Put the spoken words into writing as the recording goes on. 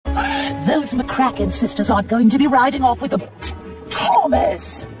Those McCracken sisters aren't going to be riding off with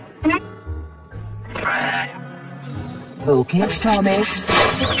Thomas! Focus, Thomas.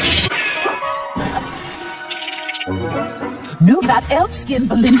 Knew that elf skin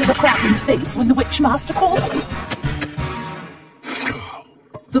Belinda McCracken's face when the Witchmaster called me.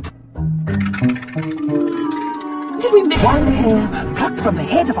 Did we make one hair plucked from the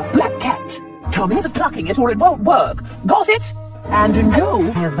head of a black cat? Means of plucking it or it won't work. Got it? And no.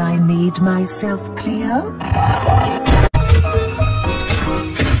 Have I made myself clear?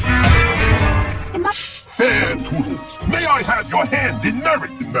 Fair Toodles, may I have your hand in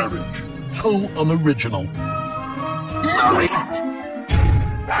marriage? So unoriginal. Cat.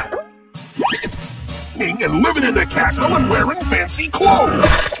 And living in the castle and wearing fancy clothes.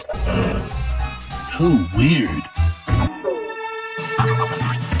 Too weird.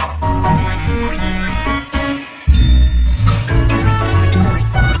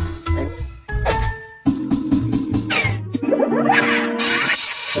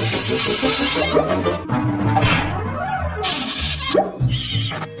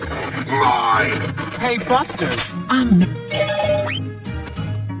 Hey, Busters,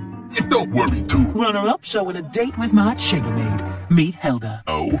 Don't worry, Tood. runner-up showing a date with my chambermaid. Meet Hilda.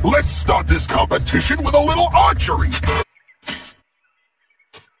 Oh, let's start this competition with a little archery.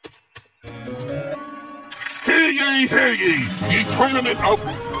 Hear ye, ye tournament of...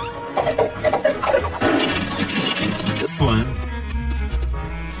 This one.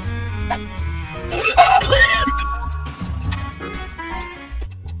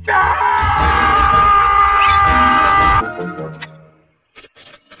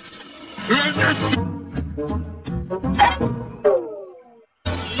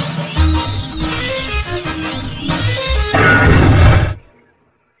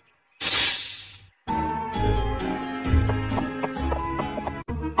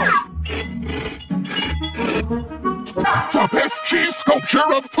 The best cheese sculpture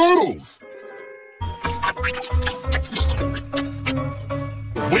of Toodles!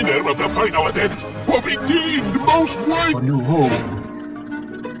 Winner of the final event will be deemed most worthy. A new home.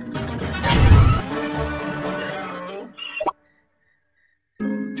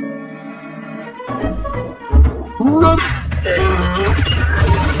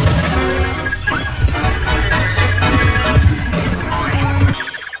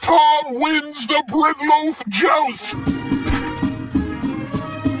 Tom wins the Breadloaf Joust!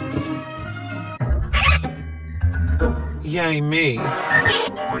 Yay me.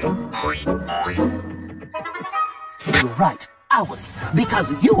 You're right. Ours.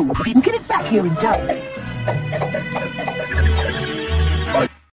 Because you didn't get it back here in time.